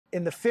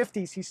in the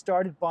 50s, he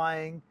started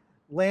buying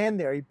land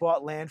there. He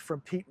bought land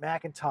from Pete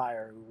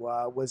McIntyre,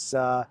 who was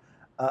a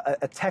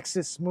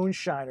Texas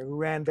moonshiner who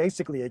ran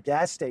basically a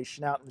gas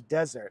station out in the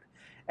desert.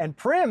 And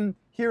Primm,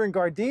 here in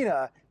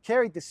Gardena,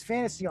 carried this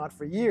fantasy on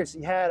for years.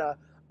 He had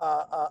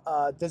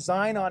a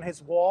design on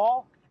his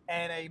wall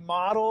and a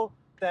model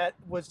that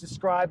was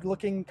described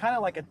looking kind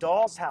of like a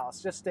doll's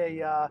house, just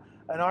an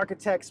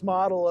architect's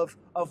model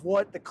of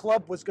what the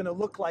club was going to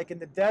look like in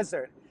the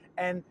desert.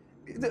 And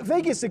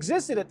Vegas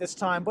existed at this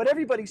time, but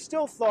everybody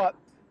still thought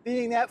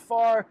being that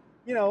far,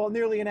 you know,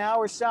 nearly an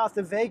hour south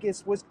of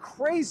Vegas was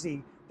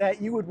crazy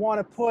that you would want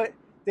to put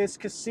this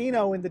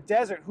casino in the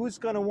desert. Who's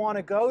going to want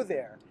to go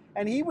there?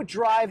 And he would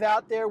drive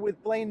out there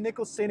with Blaine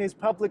Nicholson, his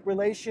public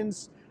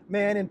relations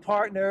man and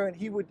partner, and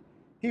he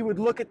would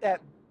look at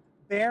that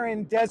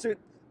barren desert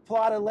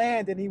plot of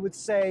land and he would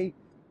say,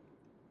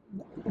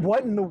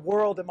 what in the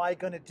world am I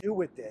going to do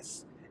with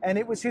this? And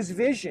it was his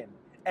vision.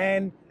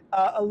 And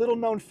a little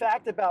known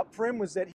fact about Primm was that